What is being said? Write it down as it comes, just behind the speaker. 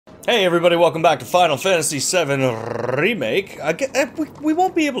Hey everybody, welcome back to Final Fantasy VII Remake. We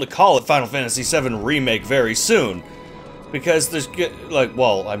won't be able to call it Final Fantasy VII Remake very soon. Because there's,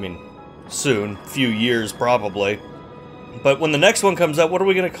 soon. Few years, probably. But when the next one comes out, what are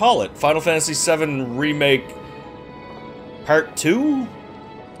we going to call it? Final Fantasy VII Remake Part 2?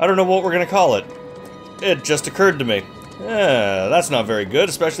 I don't know what we're going to call it. It just occurred to me. That's not very good,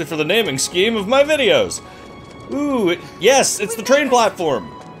 especially for the naming scheme of my videos. Ooh, yes, it's the train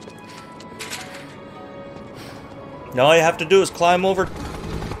platform. Now all you have to do is climb over.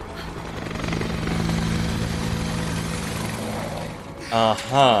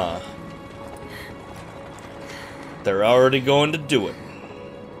 Uh-huh. They're already going to do it.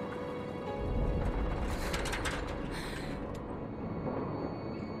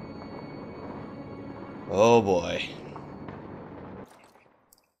 Oh boy.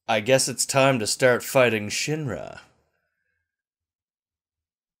 I guess it's time to start fighting Shinra.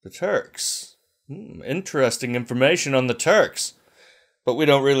 The Turks. Interesting information on the Turks. But we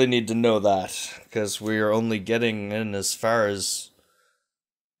don't really need to know that, because we are only getting in as far as...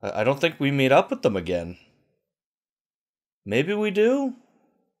 I don't think we meet up with them again. Maybe we do?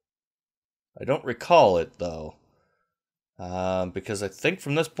 I don't recall it, though. Because I think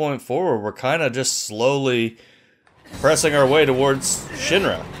from this point forward, we're kind of just slowly pressing our way towards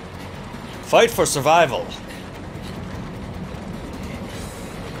Shinra. Fight for survival.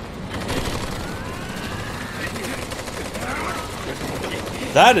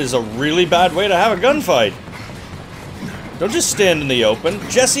 That is a really bad way to have a gunfight. Don't just stand in the open.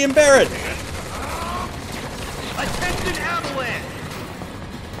 Jesse and Barrett! Attention, Avalanche!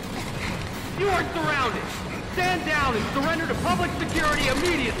 You are surrounded. Stand down and surrender to public security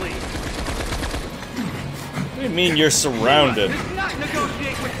immediately. What do you mean you're surrounded? Shinra does not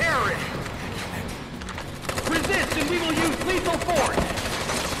negotiate with terrorists. Resist and we will use lethal force.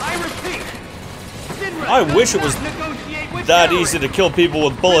 I repeat. Shinra I wish it was that easy to kill people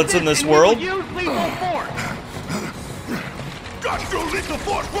with bullets in this world. Use lethal force. Got your lethal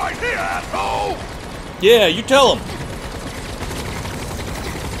force right here, asshole! Yeah, you tell him.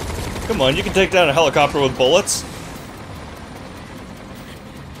 Come on, you can take down a helicopter with bullets.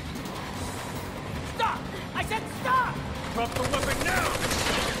 Stop! I said stop! Drop the weapon now!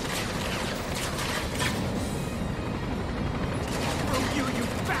 Screw you, you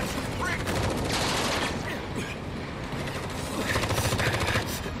bastard prick!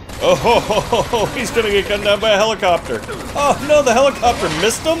 Oh, ho, ho, ho, ho, he's gonna get gunned down by a helicopter. Oh no, the helicopter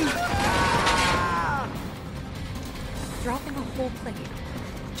missed him? Dropping a whole plate.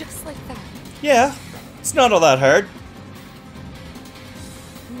 Just like that. Yeah, it's not all that hard.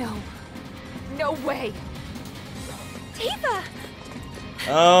 No. No way. Tifa!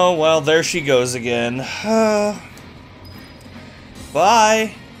 Oh, well, there she goes again.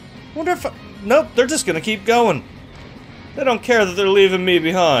 Bye. Wonder if nope, they're just gonna keep going. They don't care that they're leaving me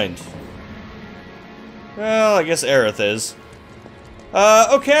behind. Well, I guess Aerith is.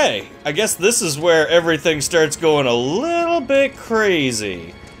 Okay. I guess this is where everything starts going a little bit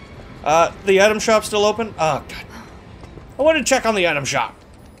crazy. The item shop still open? Oh, God. I wanted to check on the item shop.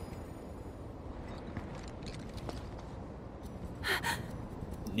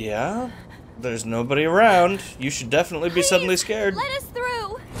 Yeah? There's nobody around. You should definitely be suddenly scared. Let us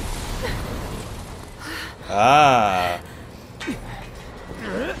through! Ah.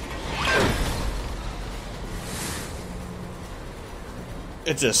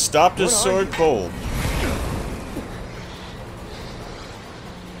 It just stopped his sword cold.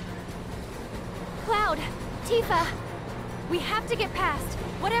 Cloud! Tifa! We have to get past,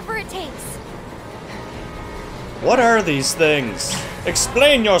 whatever it takes. What are these things?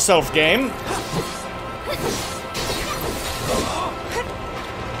 Explain yourself, game!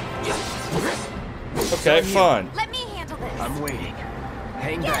 Okay, fine. Let me handle this. I'm waiting.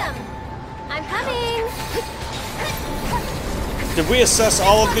 Hang Get back. him! I'm coming! Did we assess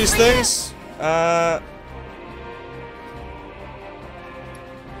all of these things?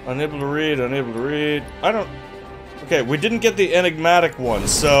 Unable to read, unable to read. I don't... Okay, we didn't get the enigmatic one,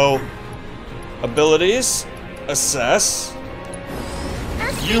 so... Abilities. Assess.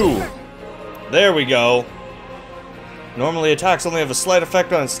 You. There we go. Normally attacks only have a slight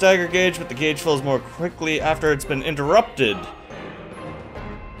effect on its stagger gauge, but the gauge fills more quickly after it's been interrupted.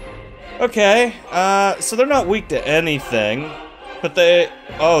 Okay, so they're not weak to anything. But they...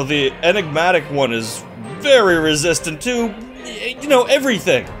 Oh, the enigmatic one is very resistant to, you know,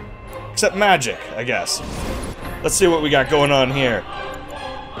 everything. Except magic, I guess. Let's see what we got going on here.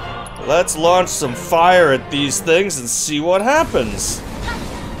 Let's launch some fire at these things and see what happens.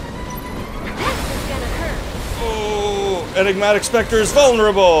 Oh, enigmatic specter is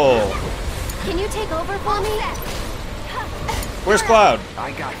vulnerable. Can you take over for me? Where's Cloud?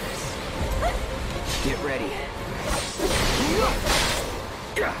 I got this. Get ready.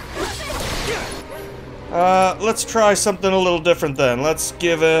 Let's try something a little different then. Let's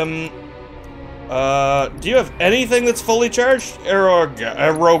give him... do you have anything that's fully charged? Arrow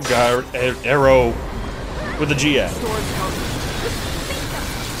with a GF.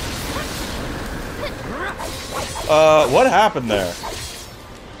 What happened there?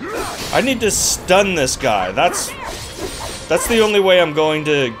 I need to stun this guy. That's the only way I'm going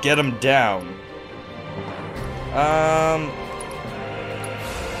to get him down.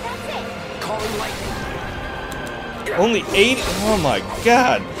 Calling lightning. Only 8? Oh my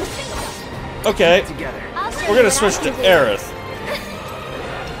god. Okay, Together. we're gonna switch to Aerith.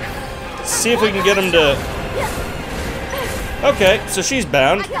 See if we can get him to... Okay, so she's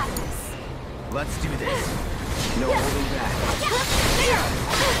bound. Let's do this. No holding back.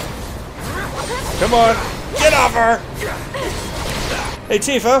 Come on, get off her! Hey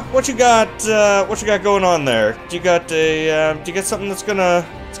Tifa, what you got going on there? Do you got something that's gonna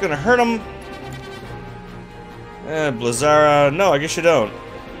hurt him? Blizzara, no, I guess you don't.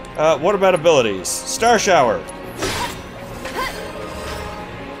 What about abilities? Star Shower.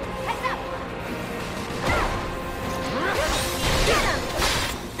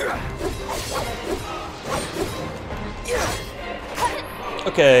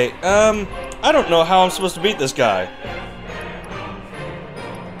 Okay, I don't know how I'm supposed to beat this guy.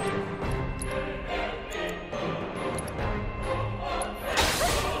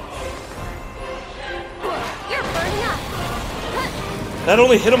 You're burning up. That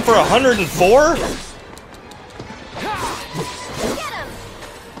only hit him for 104? Get him.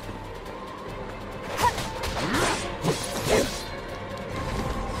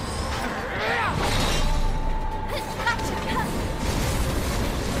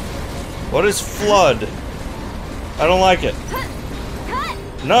 What is Flood? I don't like it.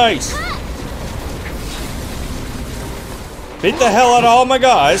 Nice! Beat the hell out of all my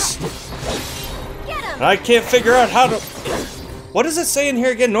guys. Get him. And I can't figure out how to... What does it say in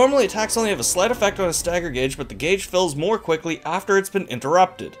here again? Normally attacks only have a slight effect on a stagger gauge, but the gauge fills more quickly after it's been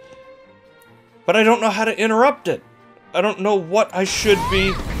interrupted. But I don't know how to interrupt it. I don't know what I should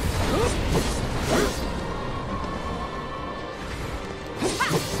be...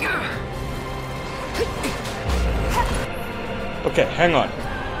 Okay, hang on.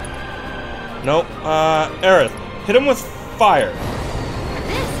 Nope, Aerith, hit him with fire.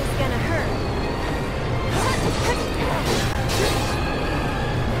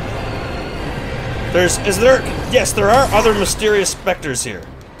 This is gonna hurt. Yes, there are other mysterious specters here.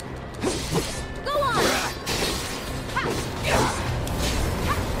 Go on.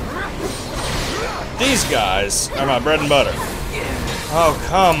 These guys are my bread and butter. Oh,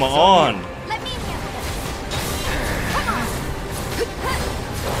 come on. Let me handle this.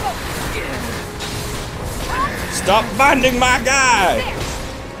 Stop binding my guy!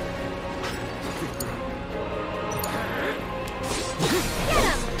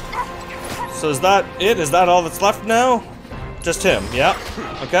 So is that it? Is that all that's left now? Just him, yeah.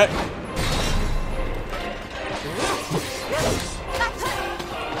 Okay.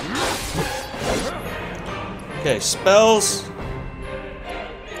 Okay, spells.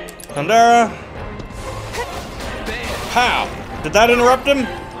 Pandara. Pow! Did that interrupt him?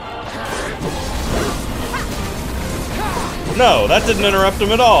 No, that didn't interrupt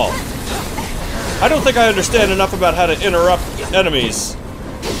him at all. I don't think I understand enough about how to interrupt enemies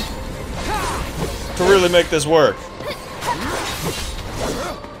to really make this work.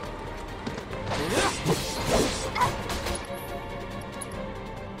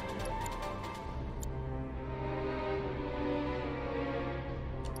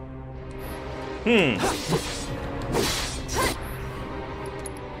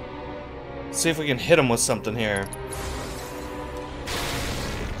 See if we can hit him with something here.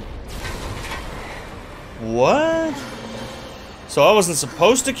 What? So I wasn't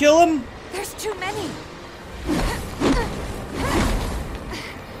supposed to kill him? There's too many.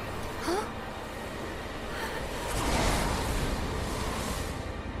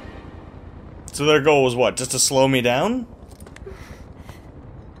 So their goal was what? Just to slow me down?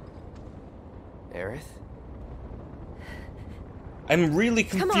 Aerith? I'm really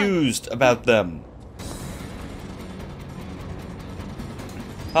confused about them.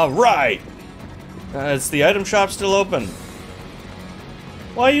 Alright! Is the item shop still open?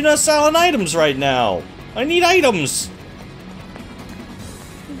 Why are you not selling items right now? I need items!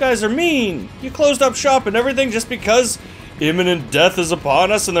 You guys are mean! You closed up shop and everything just because imminent death is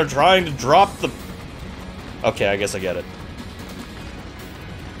upon us and they're trying to drop the... Okay, I guess I get it.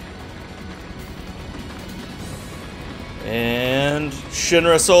 And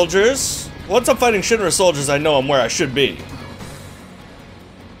Shinra soldiers. Once I'm fighting Shinra soldiers, I know I'm where I should be.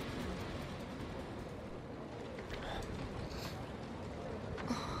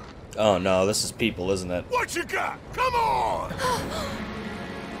 Oh no, this is people, isn't it? What you got? Come on!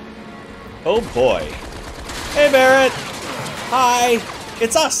 Oh boy. Hey Barrett! Hi!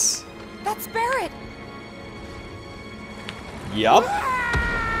 It's us! That's Barrett! Yup.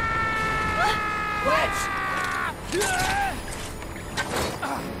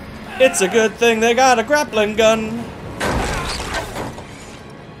 It's a good thing they got a grappling gun.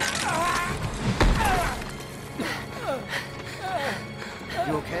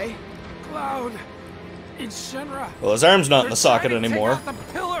 You okay? Cloud. It's Shinra. Well, his arm's not in They're the socket trying to take anymore. out the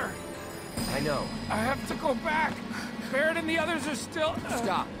pillar. I know. I have to go back. Barrett and the others are still.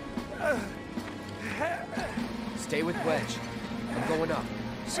 Stop. Stay with Wedge. I'm going up.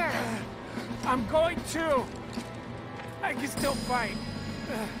 Sure. I'm going too. I can still fight.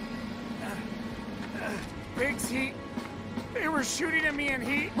 Biggs, they were shooting at me and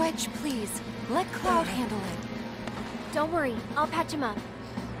he. Wedge, please. Let Cloud handle it. Don't worry, I'll patch him up.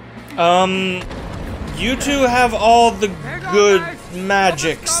 You two have all the Hang on, good guys.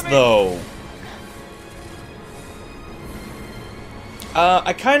 magics, Almost coming. though.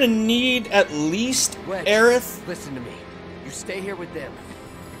 I kind of need at least Wedge, Aerith. listen to me. You stay here with them.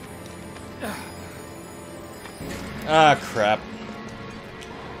 Ah, crap.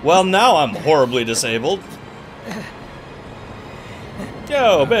 Well, now I'm horribly disabled.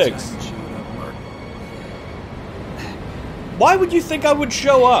 Yo, Biggs. Why would you think I would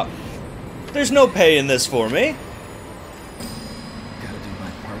show up? There's no pay in this for me. Gotta do my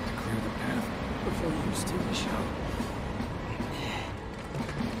part to clear the path before you steal the show.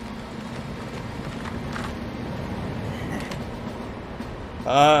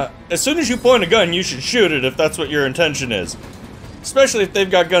 As soon as you point a gun, you should shoot it if that's what your intention is. Especially if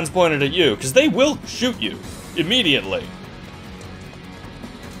they've got guns pointed at you, because they will shoot you immediately.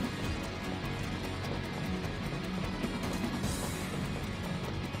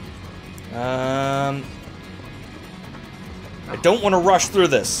 I don't want to rush through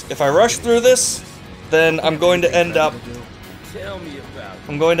this. If I rush through this, then I'm going to end up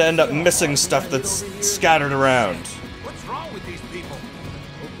missing stuff that's scattered around. What's wrong with these people?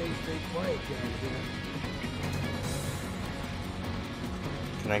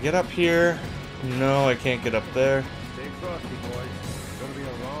 Can I get up here? No, I can't get up there. Stay frosty, boys. It's gonna be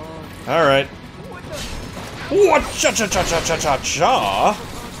a long. All right. What? Cha cha cha cha cha cha cha.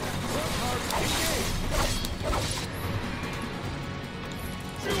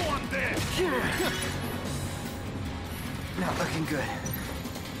 Chew on this. Not looking good.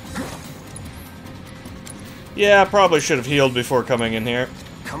 Yeah, I probably should have healed before coming in here.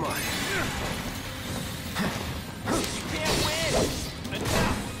 Come on.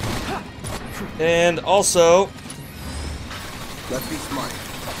 And also, Let's be smart.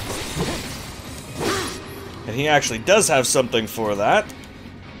 and he actually does have something for that.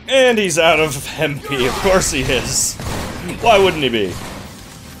 And he's out of MP, of course he is. Why wouldn't he be?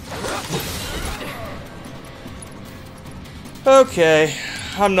 Okay,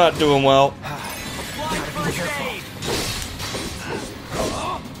 I'm not doing well.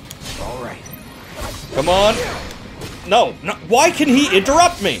 All right. Come on. No, no, why can he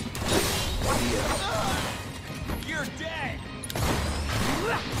interrupt me? You're dead.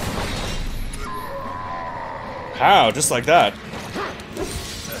 How? Just like that.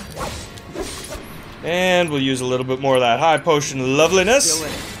 And we'll use a little bit more of that high potion loveliness. Still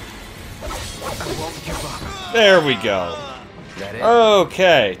in it. I won't give up. There we go. That it?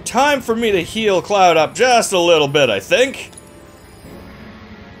 Okay, time for me to heal Cloud up just a little bit, I think.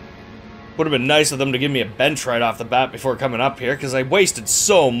 Would have been nice of them to give me a bench right off the bat before coming up here, because I wasted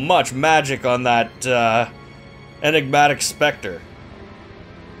so much magic on that enigmatic specter.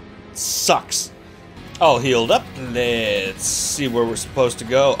 Sucks. All healed up. Let's see where we're supposed to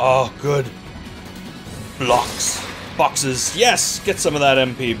go. Oh, good. Blocks. Boxes. Yes! Get some of that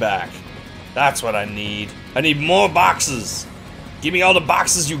MP back. That's what I need. I need more boxes. Give me all the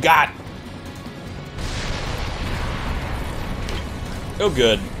boxes you got. Oh,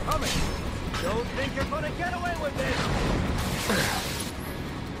 good. Coming. Don't think you're gonna get away with this.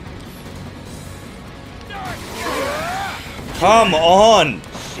 Come on.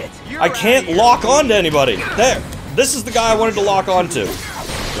 Shit. I can't lock onto anybody. There. This is the guy I wanted to lock onto.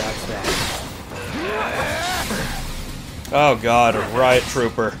 That's that. Oh, God. A riot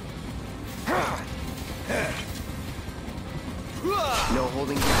trooper. No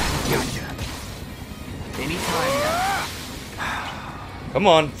holding back. Gotcha. Anytime now. Come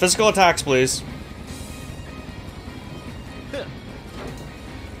on. Physical attacks, please.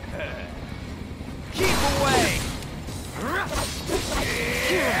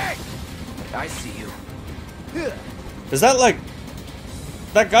 Is that like...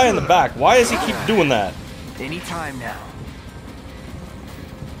 That guy in the back, why does he keep doing that? Any time now.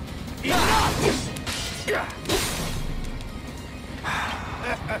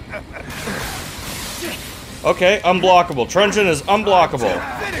 Okay, unblockable. Truncheon is unblockable.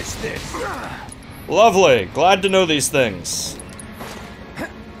 Finish this! Lovely. Glad to know these things.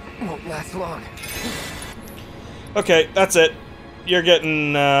 Won't last long. Okay, that's it. You're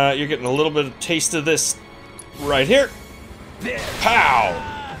getting a little bit of taste of this right here.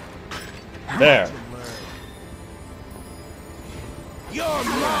 Pow! There. You're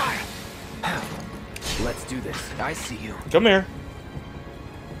mine! Let's do this. I see you. Come here.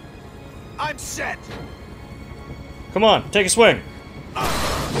 I'm set! Come on, take a swing.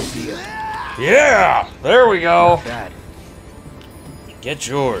 Yeah! There we go. Bad. Get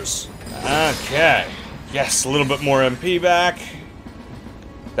yours. Okay. Yes, a little bit more MP back.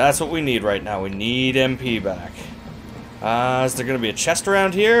 That's what we need right now. We need MP back. Is there gonna be a chest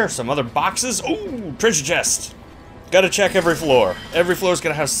around here? Some other boxes? Ooh, treasure chest. Gotta check every floor. Every floor's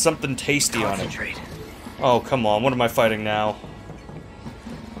gonna have something tasty on it. Concentrate. Oh, come on. What am I fighting now?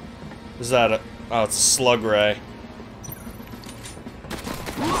 Is that a... Oh, it's a slug ray.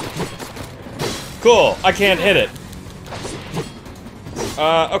 Cool. I can't hit it.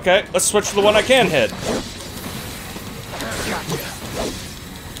 Okay. Let's switch to the one I can hit. Gotcha.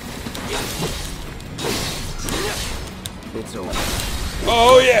 It's over.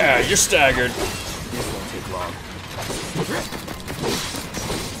 Oh, yeah. You're staggered. This won't take long.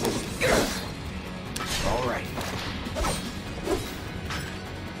 All right.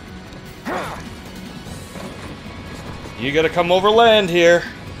 You gotta come over land here.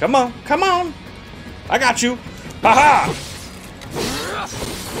 Come on. Come on. I got you. Haha!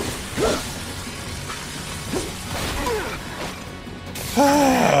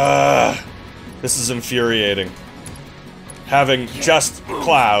 This is infuriating. Having just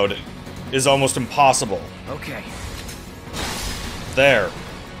Cloud is almost impossible. Okay. There.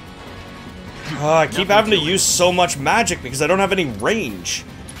 I keep having to use so much magic because I don't have any range.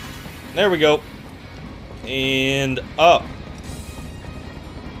 There we go. And up.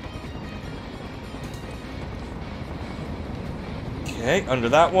 Okay, under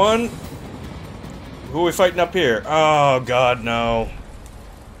that one. Who are we fighting up here? Oh, God, no.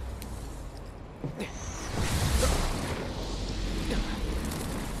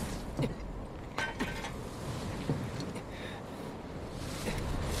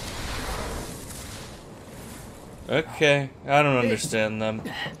 Okay, I don't understand them.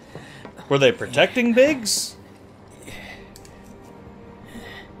 Were they protecting Biggs?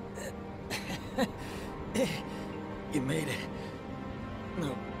 You made it.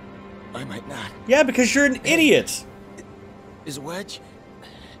 No, I might not. Yeah, because you're an idiot. Is Wedge?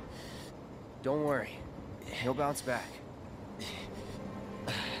 Don't worry. He'll bounce back.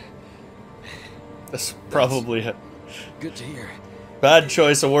 That's probably a Good to hear. bad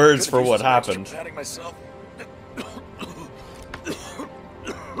choice of words for Could've what used some extra happened. patting myself.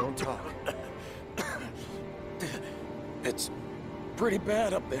 Don't talk. It's pretty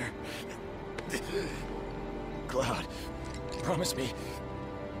bad up there. Cloud, promise me,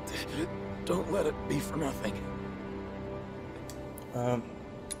 don't let it be for nothing. I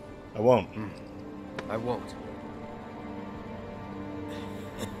won't. I won't.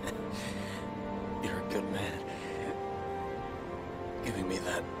 You're a good man. Giving me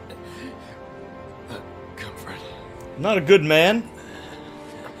that comfort. I'm not a good man.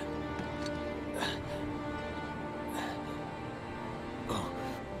 Oh,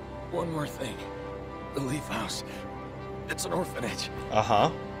 one more thing. The Leaf House. It's an orphanage.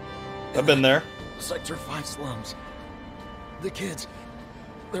 Uh-huh. I've been there. Sector 5 slums. The kids,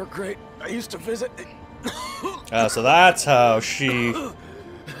 they're great. I used to visit. So that's how she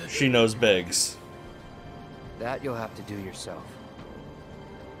knows Biggs. That you'll have to do yourself.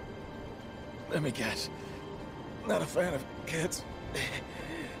 Let me guess. Not a fan of kids.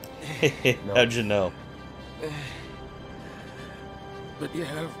 How'd you know? But you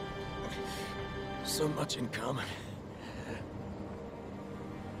have so much in common.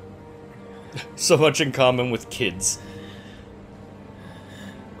 So much in common with kids.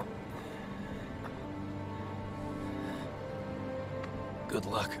 Good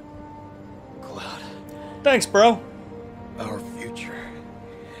luck, Cloud. Thanks, bro. Our future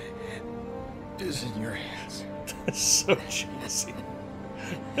is in your hands. So cheesy.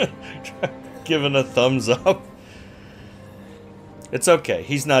 Giving a thumbs up. It's okay.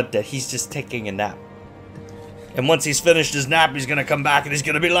 He's not dead. He's just taking a nap. And once he's finished his nap, he's gonna come back and he's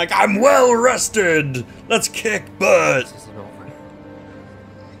gonna be like, I'm well rested! Let's kick butt! This isn't over.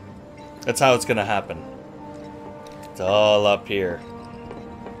 That's how it's gonna happen. That's It's all up here.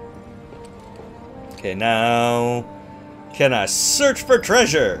 Okay, now... Can I search for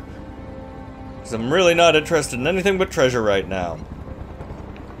treasure? Because I'm really not interested in anything but treasure right now.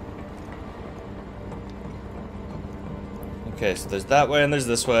 Okay, so there's that way and there's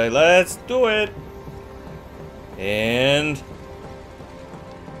this way. Let's do it! And...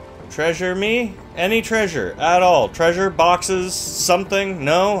 Treasure me? Any treasure at all. Treasure, boxes, something?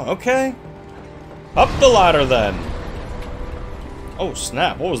 No? Okay. Up the ladder then. Oh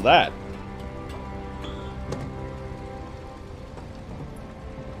snap, what was that?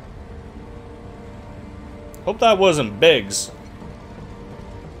 Hope that wasn't Biggs.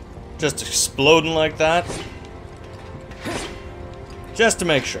 Just exploding like that. Just to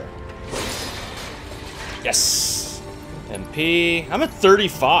make sure. Yes! MP. I'm at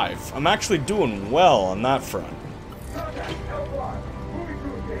 35. I'm actually doing well on that front.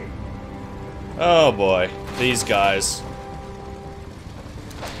 Oh boy. These guys.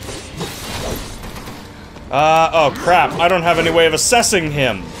 Oh crap. I don't have any way of assessing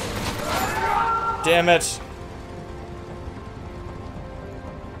him. Damn it.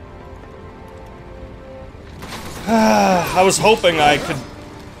 I was hoping I could,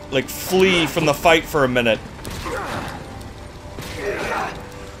 like, flee from the fight for a minute.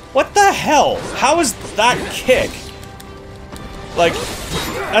 What the hell? How is that kick? Like,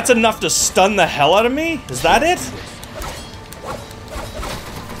 that's enough to stun the hell out of me? Is that it?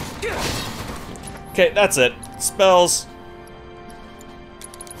 Okay, that's it. Spells.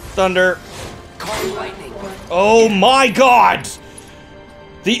 Thunder. Oh my god!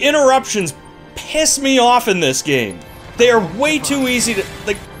 The interruptions piss me off in this game. They are way too easy to,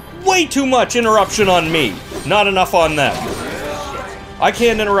 like, way too much interruption on me. Not enough on them. I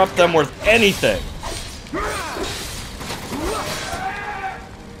can't interrupt them worth anything.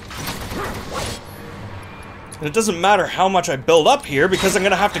 And it doesn't matter how much I build up here because I'm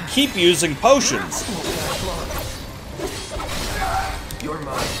gonna have to keep using potions. You're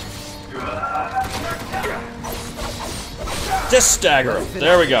mine. Just stagger him.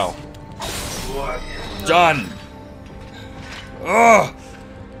 There we go. Done. Ugh.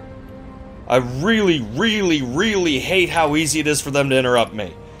 I really, really, really hate how easy it is for them to interrupt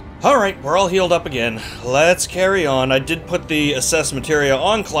me. Alright, we're all healed up again. Let's carry on. I did put the assess materia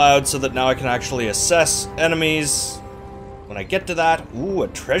on Cloud so that now I can actually assess enemies. When I get to that, ooh, a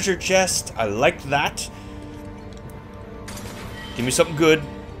treasure chest. I like that. Give me something good.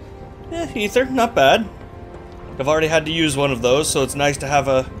 Ether, not bad. I've already had to use one of those, so it's nice to have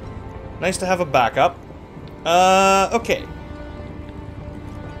a backup. Okay.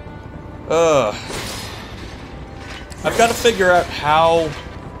 I've got to figure out how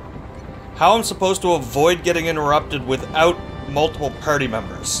I'm supposed to avoid getting interrupted without multiple party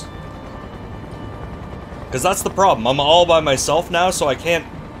members. Because that's the problem. I'm all by myself now, so I can't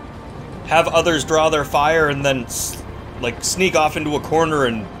have others draw their fire and then, like, sneak off into a corner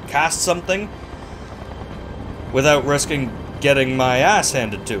and cast something without risking getting my ass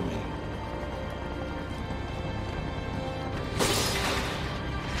handed to me.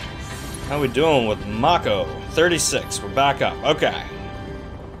 How we doing with Mako? 36. We're back up. Okay.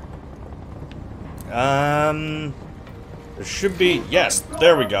 There should be... Yes,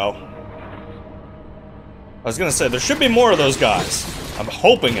 there we go. I was gonna say, there should be more of those guys. I'm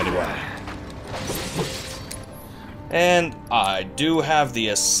hoping, anyway. And I do have the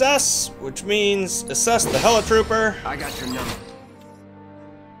assess, which means assess the Helitrooper. I got your number.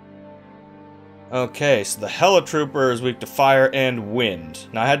 Okay, so the Helitrooper is weak to fire and wind.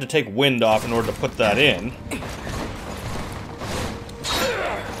 Now I had to take wind off in order to put that in.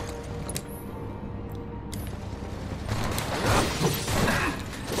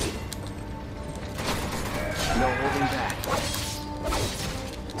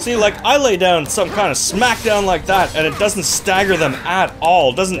 See, like, I lay down some kind of smackdown like that, and it doesn't stagger them at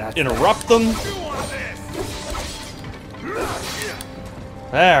all. Doesn't interrupt them.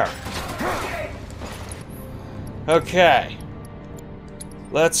 There. Okay.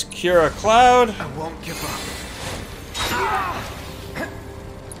 Let's cure a Cloud. I won't give up.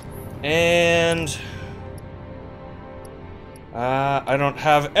 And... I don't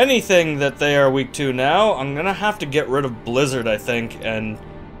have anything that they are weak to now. I'm gonna have to get rid of Blizzard, I think, and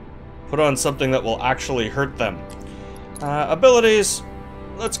put on something that will actually hurt them. Abilities.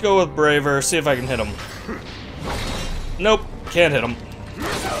 Let's go with Braver, see if I can hit him. Nope, can't hit him.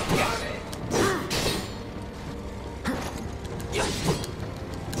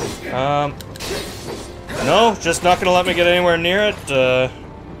 No, just not gonna let me get anywhere near it.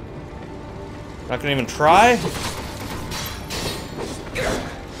 Not gonna even try.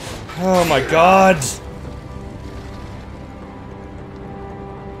 Oh my god.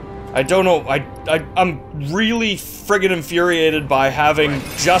 I don't know, I'm really friggin' infuriated by having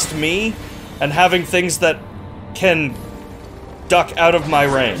just me and having things that can duck out of my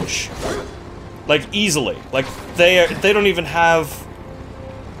range. Like, easily. Like, they don't even have...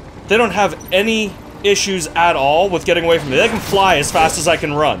 They don't have any issues at all with getting away from me. They can fly as fast as I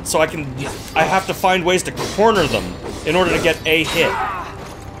can run, so I have to find ways to corner them in order to get a hit.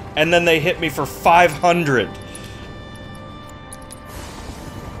 And then they hit me for 500.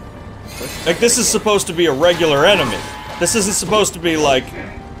 Like, this is supposed to be a regular enemy. This isn't supposed to be, like,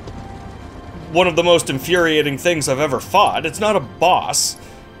 one of the most infuriating things I've ever fought. It's not a boss.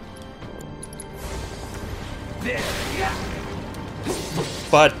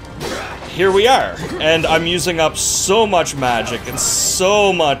 But here we are, and I'm using up so much magic and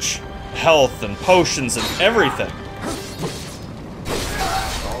so much health and potions and everything.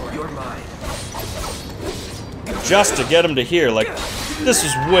 Just to get him to here, like, this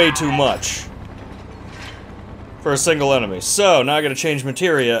is way too much for a single enemy. So, now I gotta change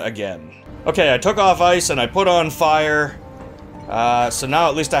materia again. Okay, I took off ice and I put on fire. So now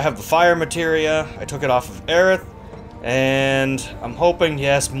at least I have the fire materia. I took it off of Aerith. And I'm hoping,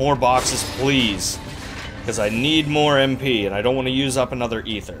 yes, more boxes, please. Because I need more MP, and I don't want to use up another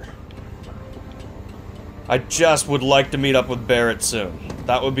ether. I just would like to meet up with Barrett soon.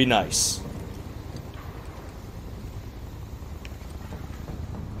 That would be nice.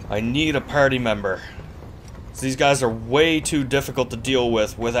 I need a party member. These guys are way too difficult to deal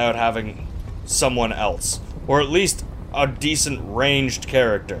with without having someone else. Or at least a decent ranged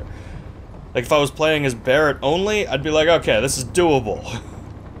character. Like, if I was playing as Barrett only, I'd be like, okay, this is doable.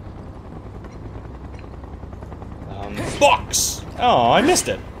 Box! Oh, I missed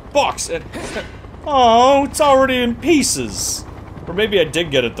it. Box! Oh, it's already in pieces. Or maybe I did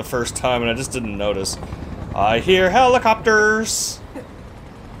get it the first time and I just didn't notice. I hear helicopters!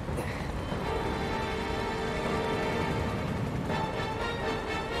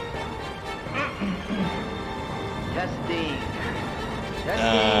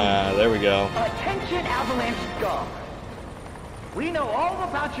 There we go. Attention, Avalanche scum! We know all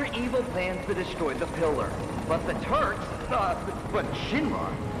about your evil plans to destroy the pillar. But the Turks, but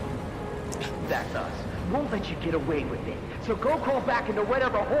Shinra, that's us, won't let you get away with it. So go crawl back into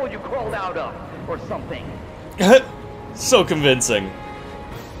whatever hole you crawled out of, or something. So convincing.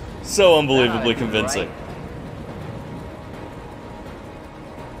 So unbelievably convincing.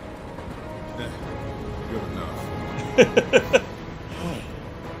 Right. Good enough.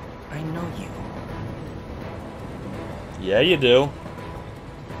 I know you. Yeah, you do.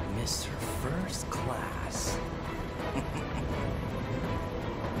 Mr. First Class.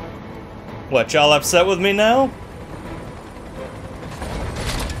 What, y'all upset with me now?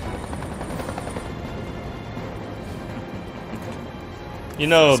 You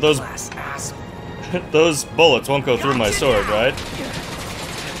know, those those bullets won't go through my sword, right? You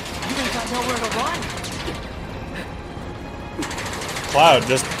ain't got nowhere to run. Cloud,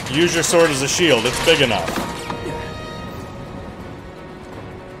 just use your sword as a shield. It's big enough.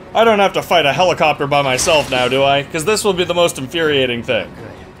 I don't have to fight a helicopter by myself now, do I? Because this will be the most infuriating thing.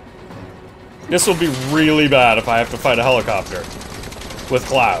 This will be really bad if I have to fight a helicopter with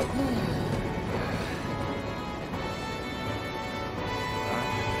Cloud.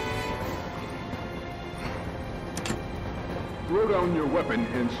 Throw down your weapon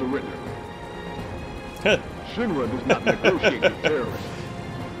and surrender. Heh. Shinra does not negotiate with terrorists.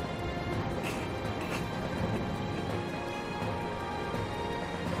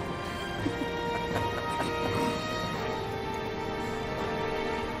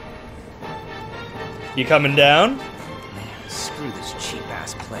 You coming down? Man, screw this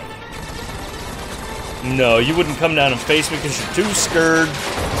cheap-ass play. No, you wouldn't come down and face me because you're too scared.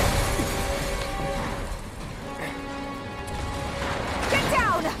 Get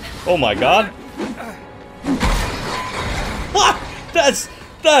down! Oh my god.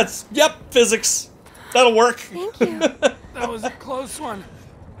 Yep, physics. That'll work. Thank you. That was a close one.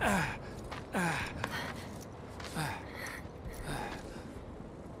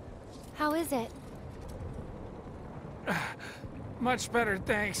 How is it? Much better,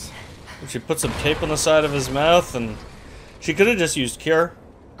 thanks. She put some tape on the side of his mouth, and she could have just used cure.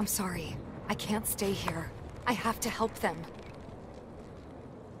 I'm sorry. I can't stay here. I have to help them.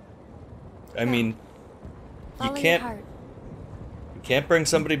 I mean, Follow your can't- heart. you can't bring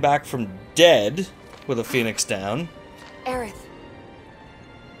somebody back from dead with a phoenix down. Aerith.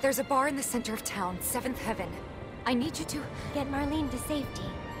 There's a bar in the center of town, 7th Heaven. I need you to... Get Marlene to safety.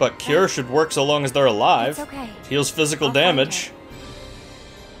 But cure should work so long as they're alive. It's okay. It heals physical I'll find damage. her.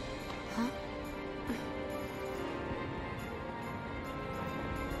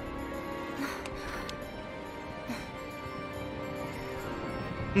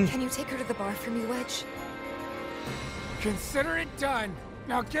 Can you take her to the bar for me, Wedge? Consider it done.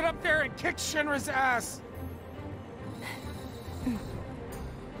 Now get up there and kick Shinra's ass.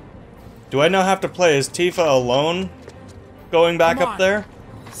 Do I now have to play as Tifa alone? Going back Come up on. there?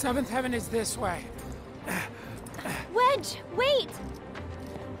 Seventh Heaven is this way. Wedge, wait!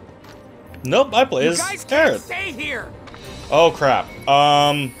 Nope, I play You as guys can't Aerith. stay here. Oh crap.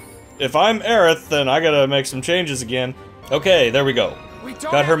 If I'm Aerith, then I gotta make some changes again. Okay, there we go. We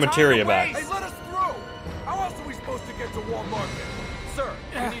don't Got her have time materia to back. waste. Hey, let us through! How else are we supposed to get to Wall Market? Sir,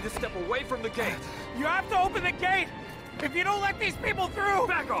 we need to step away from the gate. You have to open the gate. If you don't let these people through,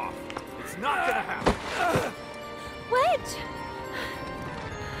 Back off! It's not gonna happen. Wedge!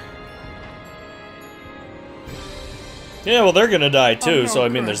 Yeah, well, they're gonna die too, no so I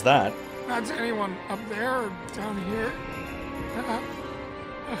mean, crap. there's that. not to anyone up there or down here.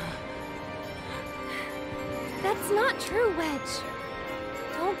 That's not true, Wedge.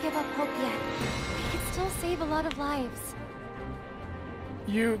 Don't give up hope yet. We could still save a lot of lives.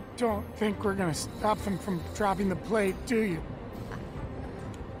 You don't think we're gonna stop them from dropping the plate, do you?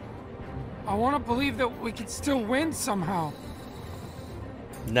 I want to believe that we could still win somehow,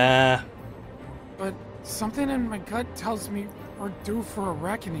 Nah. but something in my gut tells me we're due for a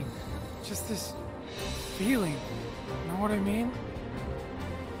reckoning. Just this feeling. You know what I mean?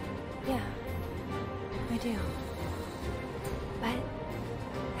 Yeah, I do. But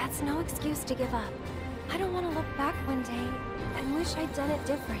that's no excuse to give up. I don't want to look back one day and wish I'd done it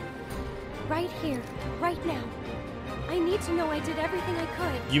different. Right here, right now. I need to know I did everything I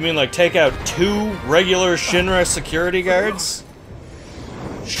could. You mean like take out 2 regular Shinra security guards?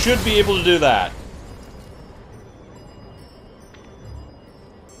 Should be able to do that.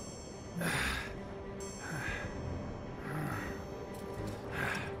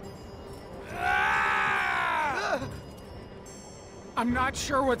 I'm not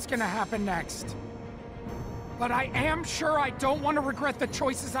sure what's gonna happen next. But I am sure I don't want to regret the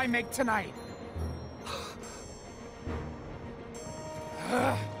choices I make tonight.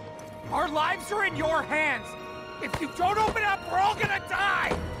 Our lives are in your hands. If you don't open up, we're all gonna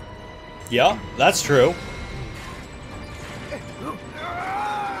die. Yeah, that's true.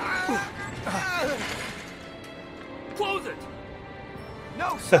 Close it!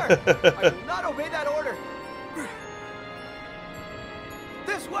 No, sir! I will not obey that order!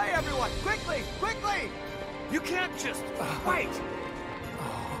 This way, everyone! Quickly! Quickly! You can't just... wait!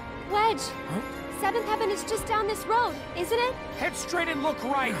 Wedge! Seventh Heaven is just down this road, isn't it? Head straight and look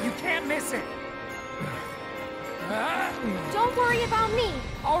right. You can't miss it. Don't worry about me.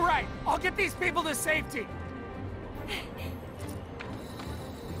 All right, I'll get these people to safety.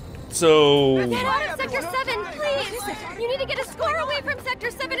 So... Get out of Sector 7, please! You need to get as far away from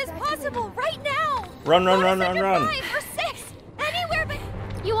Sector 7 as possible, right now! Run, run, Go to run, run, Sector run. 5 or 6! Anywhere but...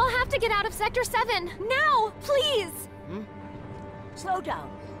 You all have to get out of Sector 7, now! Please! Slow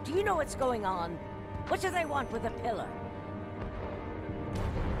down. Do you know what's going on? What do they want with the pillar?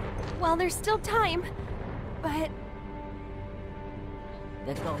 Well, there's still time, but...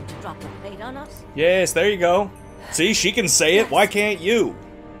 They're going to drop the plate on us? Yes, there you go. See, she can say it. Why can't you?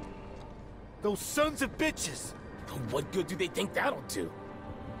 Those sons of bitches! What good do they think that'll do?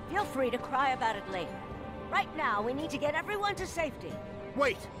 Feel free to cry about it later. Right now, we need to get everyone to safety.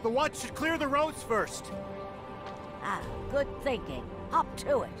 Wait, the watch should clear the roads first. Ah, good thinking. Hop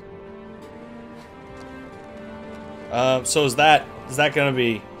to it. So is that gonna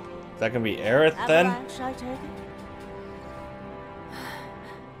be Aerith then? Avalanche, I take it?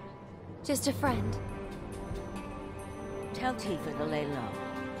 Just a friend. Tell Tifa to lay low.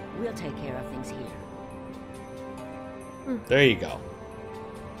 We'll take care of things here. There you go.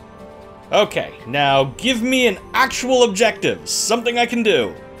 Okay, now give me an actual objective, something I can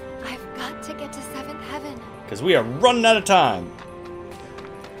do, I've got to get to Seventh Heaven. because we are running out of time.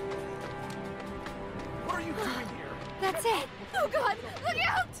 What are you doing here? That's it! Oh god, look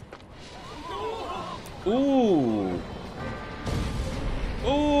out! Ooh.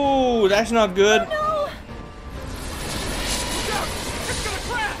 Ooh, that's not good. No! It's gonna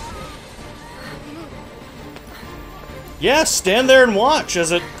crash! Yeah, stand there and watch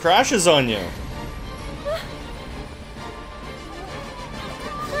as it crashes on you.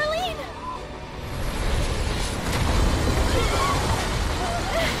 Marlene!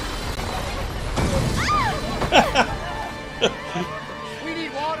 We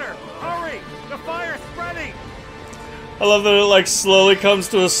need water! Hurry! The fire's spreading! I love that it like slowly comes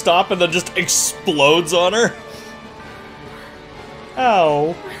to a stop and then just explodes on her.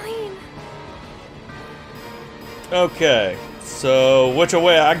 Ow. Marlene! Okay, so which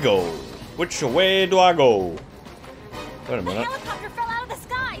way I go? Which way do I go? Wait a The minute. helicopter fell out of the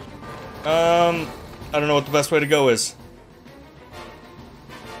sky! I don't know what the best way to go is.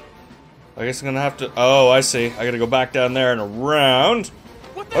 I guess I'm gonna have to... Oh, I see. I gotta go back down there and around.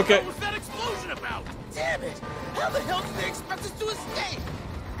 What the Okay. hell was that explosion about? Damn it! How the hell did they expect us to escape?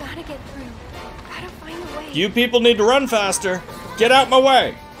 Gotta get through. Gotta find a way. You people need to run faster. Get out my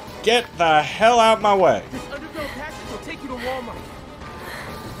way. Get the hell out my way. This underground passage will take you to Walmart.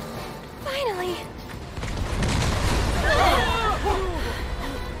 Finally.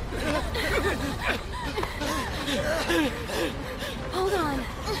 Hold on.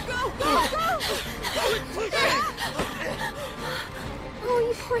 Go, go, go! Oh,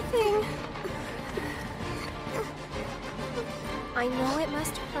 you poor thing. I know it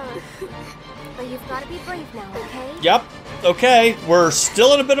must hurt, but you've got to be brave now, okay? Yep. Okay. We're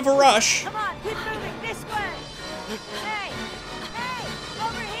still in a bit of a rush. Come on, keep moving this way! Hey! Hey!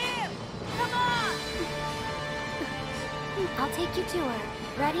 Over here! Come on! I'll take you to her.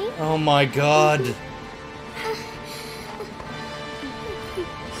 Ready? Oh my god.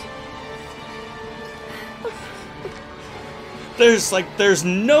 There's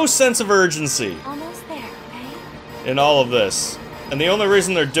no sense of urgency Almost there, okay? in all of this. And the only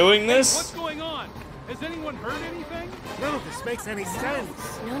reason they're doing What's this going on? Has anyone heard anything? None of this makes any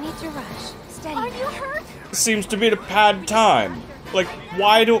sense. No need to rush. Steady. Are you hurt? seems to be to pad time. Like,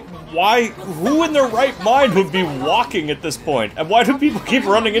 who in their right mind would be walking at this point? And why do people keep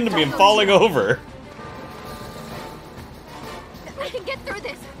running into me and falling over? We can get through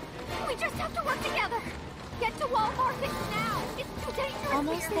this. We just have to work together. Get to Wall Market now. It's too dangerous.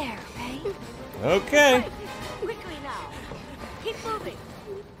 Almost there, okay? Okay. Quickly now. Keep moving.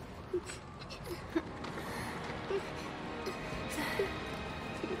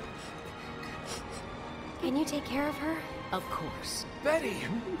 Can you take care of her? Of course. Betty,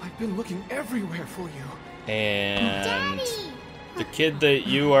 I've been looking everywhere for you. And the kid that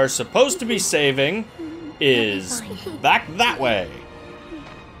you are supposed to be saving is back that way.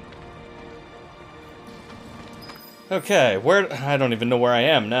 Okay, where... I don't even know where I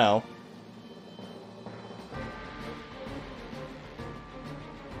am now.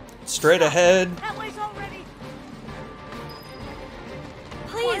 Straight ahead. That way's already.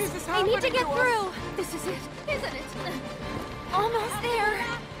 Please, I need to get through. This is it, isn't it? Almost there.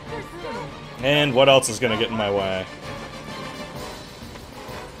 And what else is gonna get in my way?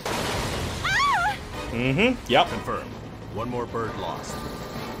 Yep. Confirmed. One more bird lost.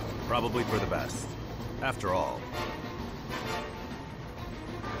 Probably for the best. After all.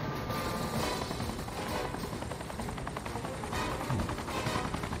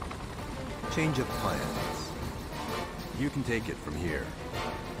 Change of plans. You can take it from here.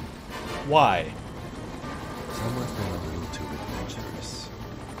 Why? Someone's been a little too adventurous.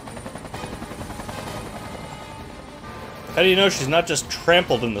 How do you know she's not just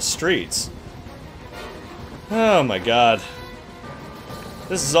trampled in the streets? Oh my god.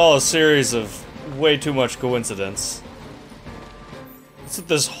 This is all a series of way too much coincidence. That's what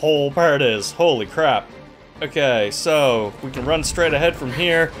this whole part is. Holy crap. Okay, so we can run straight ahead from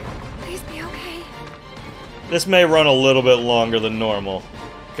here. Please be okay. This may run a little bit longer than normal,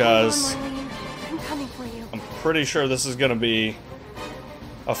 because Come on, Marlene. I'm coming for you. I'm pretty sure this is gonna be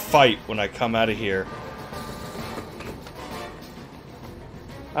a fight when I come out of here.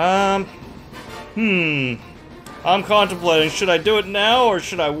 I'm contemplating, should I do it now or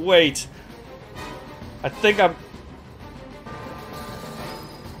should I wait? I think I'm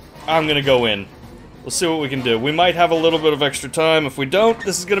gonna go in. We'll see what we can do. We might have a little bit of extra time. If we don't,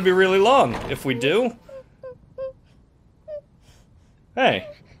 this is gonna be really long. If we do... Hey,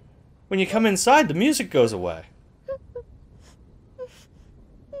 when you come inside, the music goes away.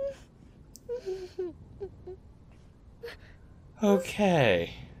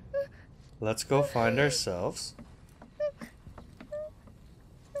 Okay. Let's go find ourselves.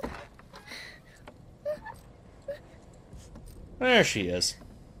 There she is.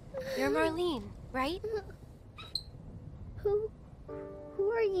 You're Marlene, right? Who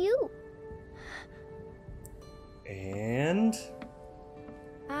are you? And...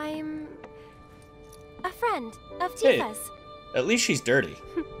 I'm... a friend of Hey. Tifa's. At least she's dirty.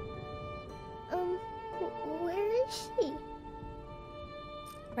 Where is she?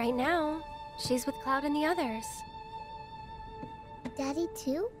 Right now, she's with Cloud and the others. Daddy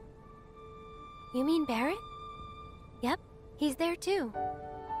too? You mean Barrett? Yep, he's there too.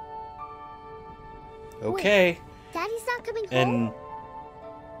 Okay. Daddy's not coming home?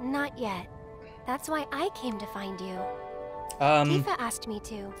 And... Not yet. That's why I came to find you. Um... Tifa asked me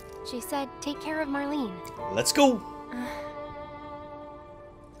to. She said, take care of Marlene. Let's go!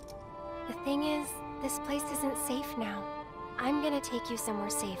 The thing is, this place isn't safe now. I'm gonna take you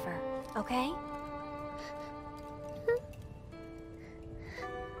somewhere safer. okay?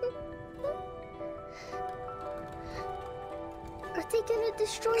 Are they gonna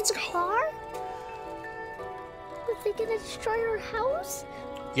destroy the bar? Are they gonna destroy our house?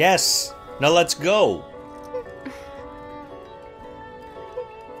 Yes. Now let's go.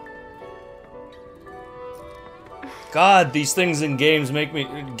 God, these things in games make me...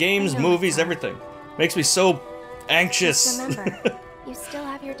 Games, movies, everything. Makes me so anxious. Just remember, you still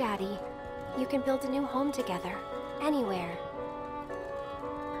have your daddy. You can build a new home together. Anywhere.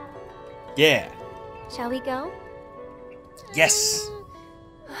 Yeah. Shall we go? Yes.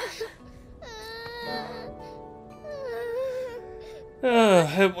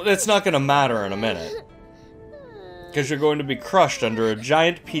 It's not gonna matter in a minute. Because you're going to be crushed under a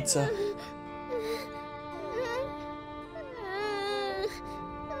giant pizza.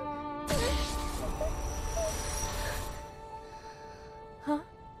 Huh?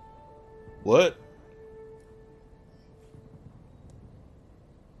 What?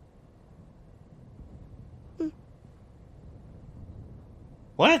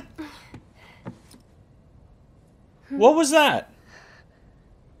 What? What was that?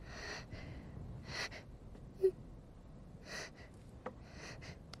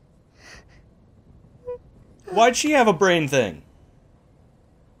 Why'd she have a brain thing?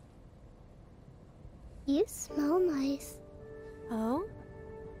 You smell nice. Oh?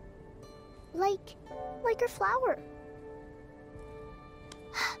 Like a flower.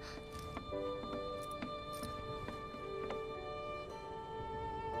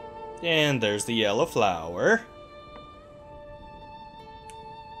 And there's the yellow flower.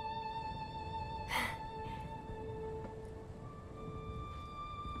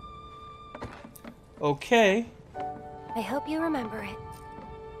 Okay. I hope you remember it.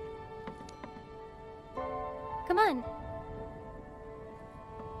 Come on.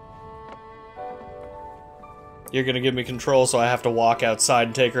 You're gonna give me control so I have to walk outside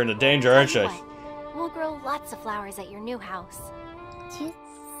and take her into danger, aren't you? We'll grow lots of flowers at your new house. Do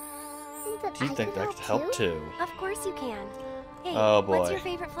you think that could help too? Of course you can. Hey, Oh boy. what's your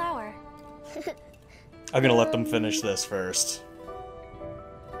favorite flower? I'm gonna let them finish this first.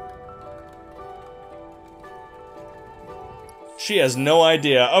 She has no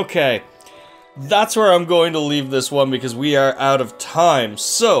idea. Okay. That's where I'm going to leave this one because we are out of time.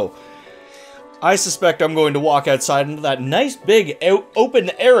 So, I suspect I'm going to walk outside into that nice big open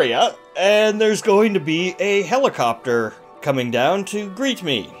area, and there's going to be a helicopter coming down to greet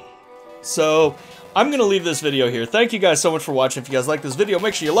me. So, I'm going to leave this video here. Thank you guys so much for watching. If you guys like this video,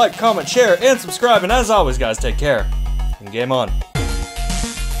 make sure you like, comment, share, and subscribe. And as always, guys, take care. And game on.